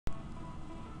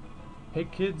Hey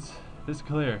kids, this is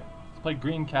clear. Let's play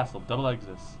Greencastle, double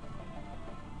exits.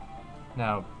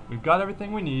 Now, we've got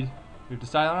everything we need. We've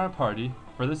decided on our party.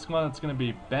 For this one, it's going to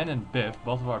be Ben and Biff,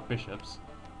 both of our bishops.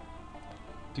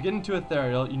 To get into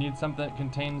Ethereal, you need something that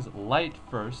contains light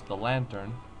first, the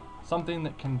lantern, something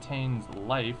that contains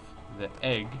life, the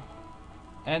egg,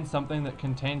 and something that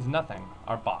contains nothing,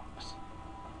 our box.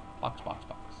 Box.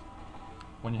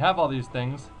 When you have all these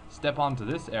things, step onto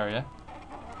this area,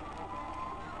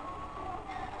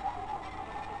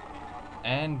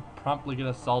 and promptly get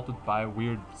assaulted by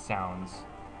weird sounds.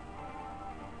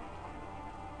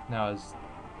 Now,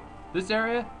 this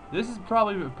is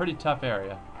probably a pretty tough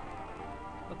area.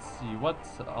 Let's see,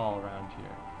 what's all around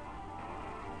here?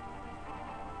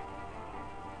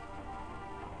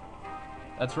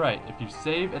 That's right, if you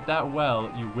save at that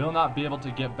well, you will not be able to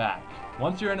get back.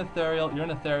 Once you're in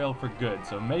Ethereal for good,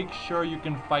 so make sure you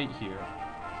can fight here.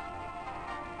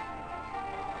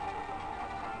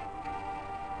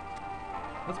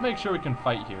 Let's make sure we can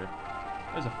fight here.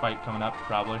 There's a fight coming up,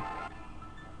 probably.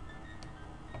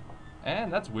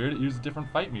 And that's weird, it uses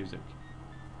different fight music.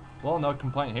 Well, no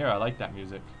complaint here, I like that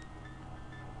music.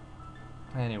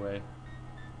 Anyway.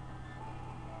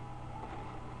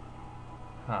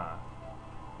 Huh.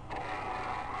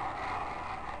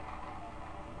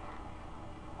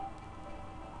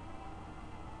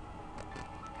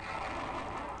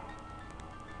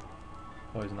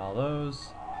 Poison all those.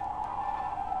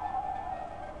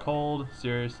 Cold,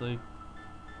 seriously.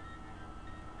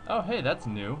 Oh hey, that's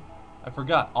new. I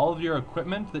forgot, all of your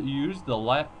equipment that you use, the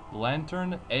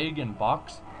lantern, egg, and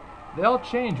box, they all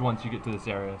change once you get to this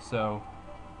area, so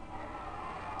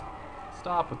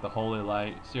stop with the holy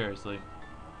light, seriously.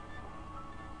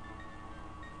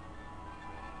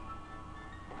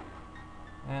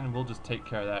 And we'll just take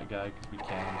care of that guy, because we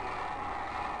can.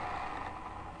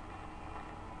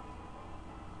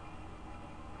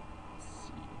 Let's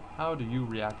see, how do you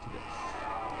react to this?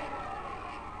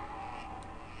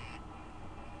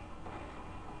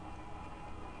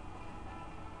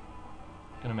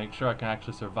 Gonna make sure I can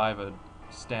actually survive a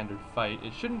standard fight.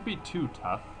 It shouldn't be too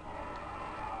tough.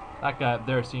 That guy up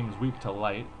there seems weak to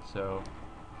light, so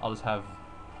I'll just have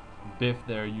Biff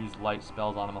there use light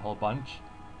spells on him a whole bunch.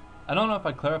 I don't know if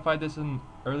I clarified this in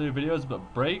earlier videos,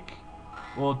 but break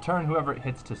will turn whoever it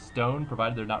hits to stone,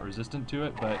 provided they're not resistant to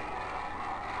it, but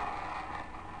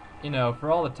you know,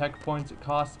 for all the tech points it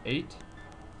costs 8,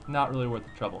 not really worth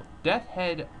the trouble. Death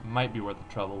Head might be worth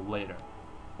the trouble later.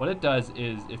 What it does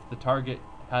is, if the target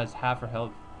has half her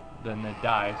health, then they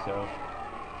die, so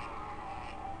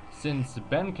since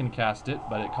Ben can cast it,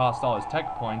 but it costs all his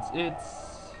tech points,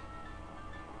 it's,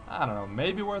 I don't know,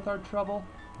 maybe worth our trouble?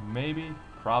 Maybe,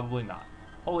 probably not.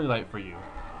 Holy light for you.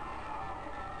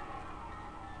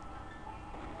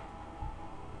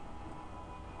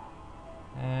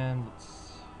 And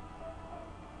let's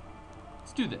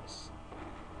do this.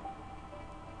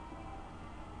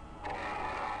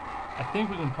 I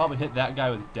think we can probably hit that guy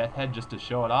with Death Head just to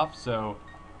show it off, so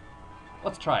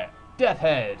let's try it. Death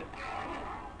Head!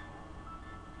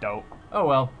 Dope. Oh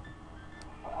well.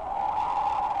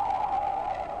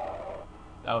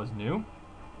 That was new.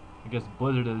 I guess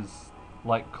Blizzard is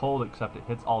like cold, except it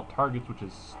hits all targets, which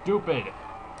is stupid.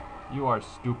 You are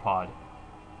stupid.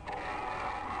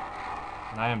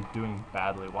 And I am doing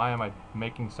badly. Why am I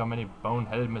making so many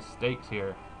boneheaded mistakes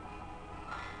here?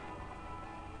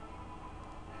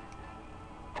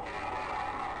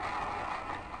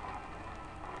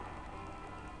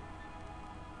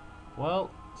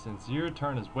 Well, since your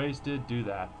turn is wasted, do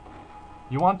that.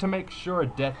 You want to make sure a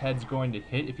Death Head's going to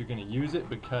hit if you're going to use it,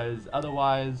 because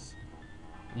otherwise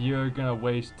you're going to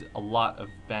waste a lot of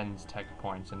Ben's tech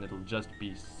points and it'll just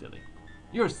be silly.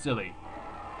 You're silly.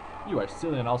 You are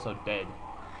silly and also dead.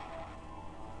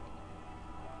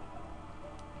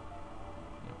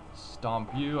 Stomp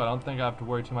you. I don't think I have to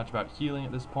worry too much about healing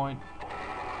at this point.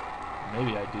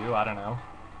 Maybe I do, I don't know.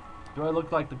 Do I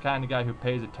look like the kind of guy who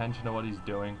pays attention to what he's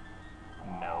doing?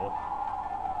 No.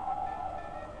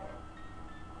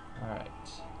 Alright.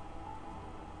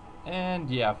 And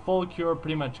yeah, full cure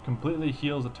pretty much completely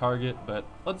heals a target, but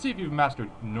let's see if you've mastered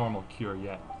normal cure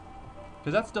yet.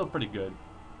 Because that's still pretty good.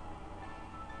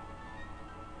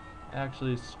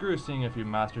 Actually, screw seeing if you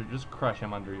mastered, just crush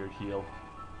him under your heal.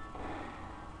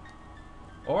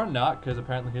 Or not, because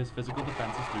apparently his physical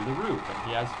defense is through the roof, and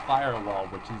he has firewall,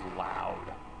 which is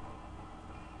loud.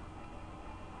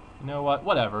 You know what?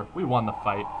 Whatever. We won the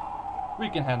fight. We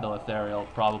can handle Ethereal,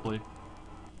 probably.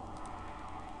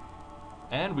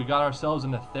 And we got ourselves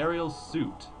an Ethereal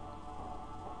suit.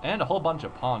 And a whole bunch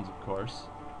of pawns, of course.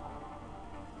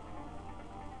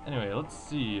 Anyway, let's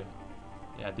see.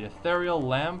 Yeah, the Ethereal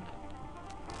lamp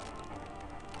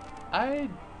I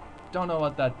don't know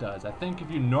what that does. I think if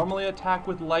you normally attack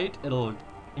with light, it'll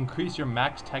increase your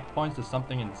max tech points to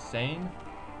something insane.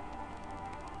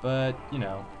 But, you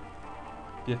know,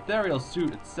 the ethereal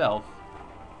suit itself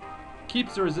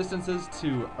keeps the resistances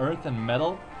to earth and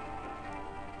metal,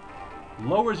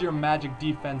 lowers your magic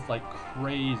defense like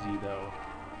crazy though,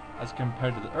 as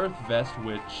compared to the earth vest,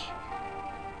 which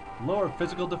lower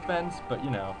physical defense, but you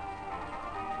know,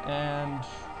 and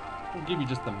we'll give you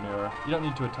just the mirror. You don't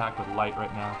need to attack with light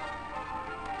right now.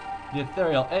 The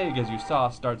ethereal egg, as you saw,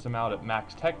 starts them out at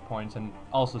max tech points and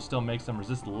also still makes them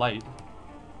resist light.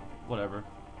 Whatever.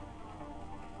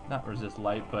 Not resist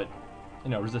light, but, you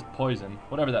know, resist poison.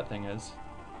 Whatever that thing is.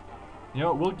 You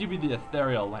know what? We'll give you the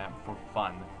ethereal lamp for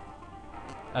fun.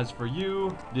 As for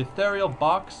you, the ethereal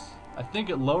box, I think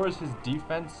it lowers his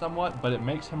defense somewhat, but it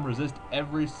makes him resist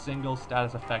every single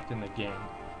status effect in the game.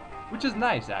 Which is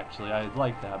nice, actually. I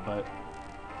like that, but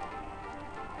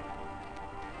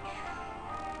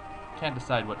can't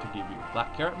decide what to give you.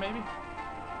 Black carrot, maybe?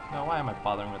 No, why am I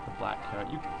bothering with the black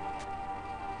carrot? You...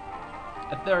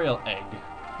 Ethereal egg.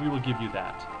 We will give you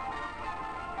that.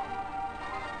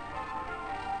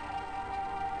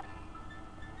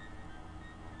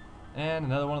 And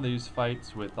another one of these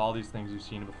fights with all these things you've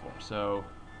seen before. So,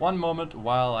 one moment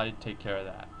while I take care of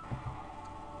that.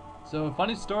 So,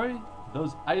 funny story,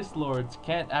 those ice lords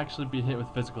can't actually be hit with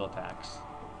physical attacks.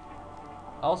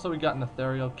 Also, we got an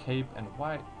ethereal cape, and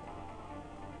why...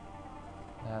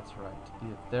 That's right,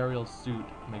 the ethereal suit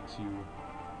makes you...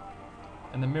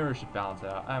 And the mirror should balance it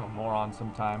out. I'm a moron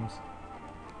sometimes.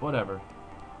 Whatever.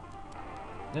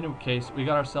 In any case, we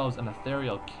got ourselves an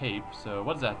ethereal cape, so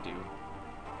what does that do?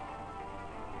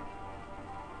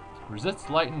 Resists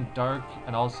light and dark,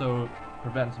 and also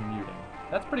prevents muting.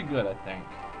 That's pretty good, I think.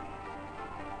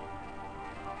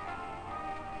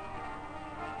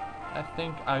 I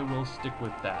think I will stick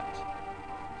with that.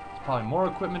 There's probably more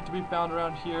equipment to be found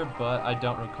around here, but I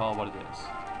don't recall what it is.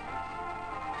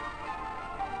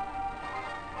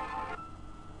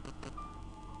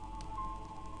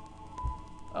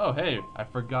 Oh hey, I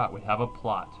forgot, we have a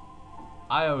plot.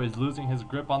 Io is losing his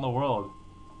grip on the world.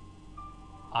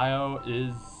 Io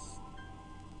is...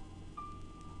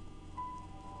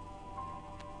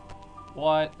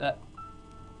 What?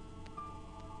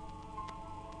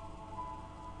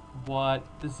 What?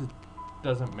 This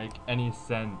doesn't make any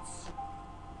sense.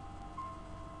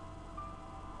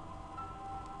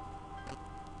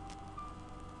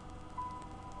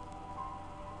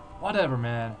 Whatever,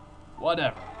 man.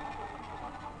 Whatever.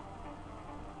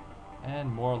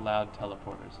 And more loud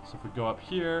teleporters. So if we go up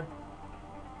here,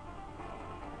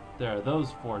 there are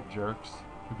those 4 jerks.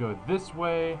 We go this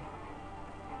way,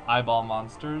 eyeball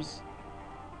monsters.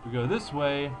 We go this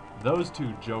way, those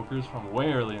 2 jokers from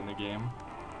way early in the game.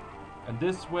 And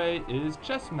this way is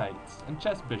chess knights and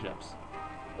chess bishops.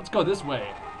 Let's go this way.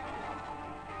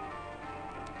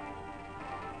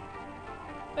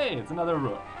 Hey, it's another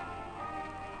rook.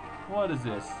 What is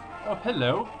this? Oh,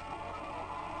 hello.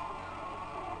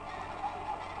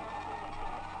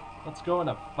 Let's go in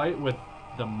a fight with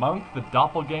the monk, the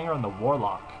doppelganger, and the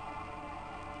warlock.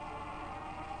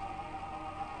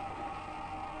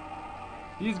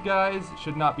 These guys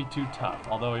should not be too tough,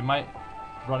 although we might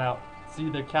run out. See,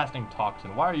 they're casting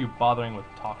Toxin. Why are you bothering with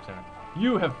Toxin?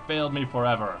 You have failed me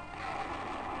forever.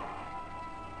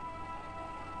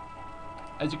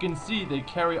 As you can see, they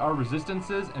carry our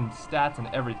resistances and stats and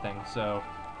everything, so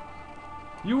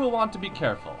you will want to be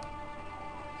careful.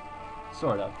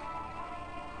 Sort of.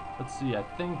 Let's see, I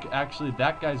think actually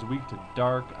that guy's weak to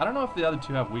dark. I don't know if the other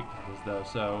 2 have weaknesses though,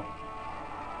 so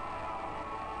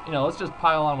you know, let's just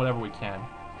pile on whatever we can.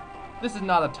 This is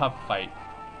not a tough fight.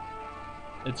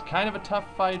 It's kind of a tough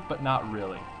fight, but not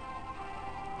really.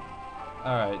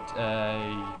 Alright,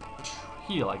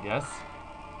 heal, I guess.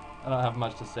 I don't have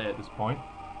much to say at this point.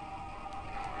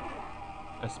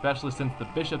 Especially since the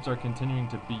bishops are continuing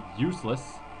to be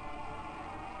useless.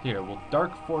 Here, we'll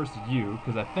Dark Force you,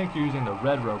 because I think you're using the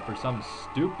red robe for some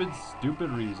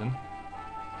stupid reason.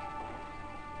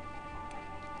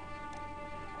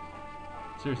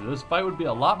 Seriously, this fight would be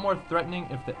a lot more threatening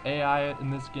if the AI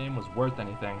in this game was worth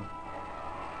anything.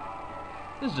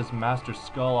 This is just Master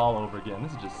Skull all over again.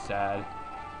 This is just sad.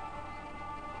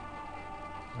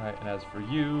 Alright, and as for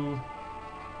you...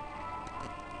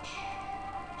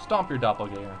 Stomp your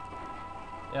doppelganger.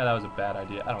 Yeah, that was a bad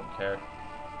idea. I don't care.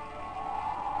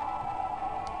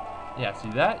 Yeah,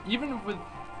 see that? Even with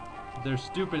their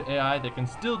stupid AI, they can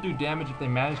still do damage if they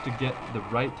manage to get the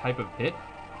right type of hit.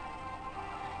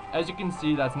 As you can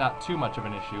see, that's not too much of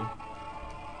an issue.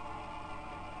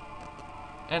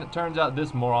 And it turns out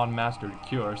this moron mastered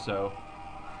Cure, so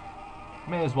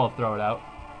May as well throw it out.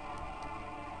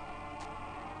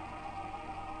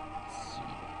 Let's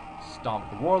see. Stomp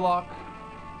the Warlock.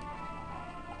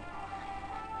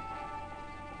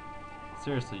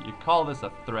 Seriously, you call this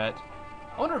a threat?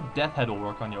 I wonder if Death Head will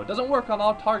work on you. It doesn't work on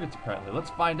all targets apparently. Let's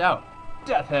find out.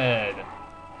 Death Head!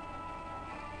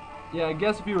 Yeah, I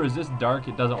guess if you resist Dark,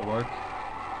 it doesn't work.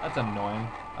 That's annoying.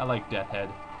 I like Death Head.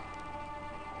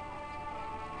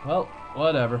 Well,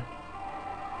 whatever.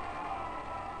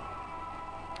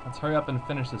 Let's hurry up and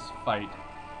finish this fight.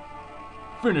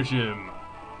 Finish him!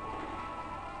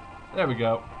 There we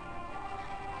go.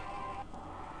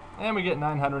 And we get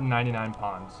 999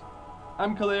 pawns.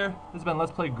 I'm Clear. This has been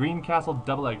Let's Play Greencastle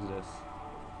Double Exodus.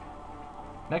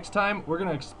 Next time, we're going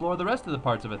to explore the rest of the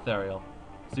parts of Ethereal.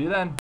 See you then!